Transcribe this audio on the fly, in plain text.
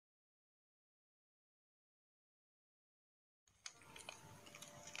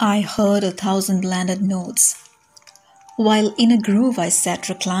I heard 1,000 blended notes, while in a groove I sat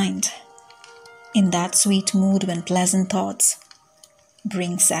reclined, in that sweet mood when pleasant thoughts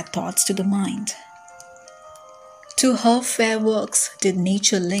bring sad thoughts to the mind. To her fair works did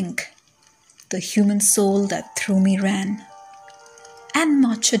nature link the human soul that through me ran, and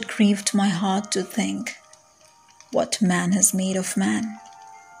much it grieved my heart to think what man has made of man.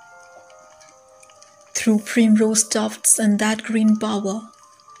 Through primrose tufts and that green bower,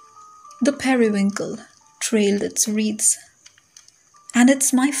 the periwinkle trailed its wreaths, and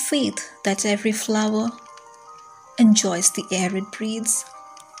it's my faith that every flower enjoys the air it breathes.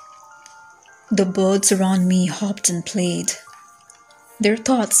 The birds around me hopped and played, their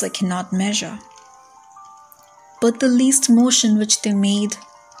thoughts I cannot measure, but the least motion which they made,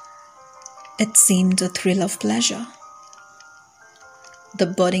 it seemed a thrill of pleasure. The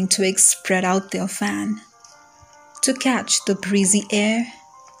budding twigs spread out their fan to catch the breezy air,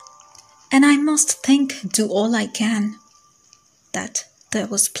 and I must think, do all I can, that there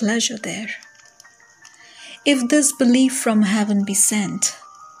was pleasure there. If this belief from heaven be sent,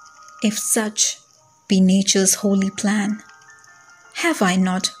 if such be nature's holy plan, have I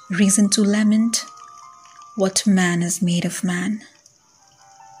not reason to lament what man has made of man?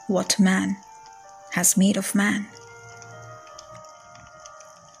 What man has made of man?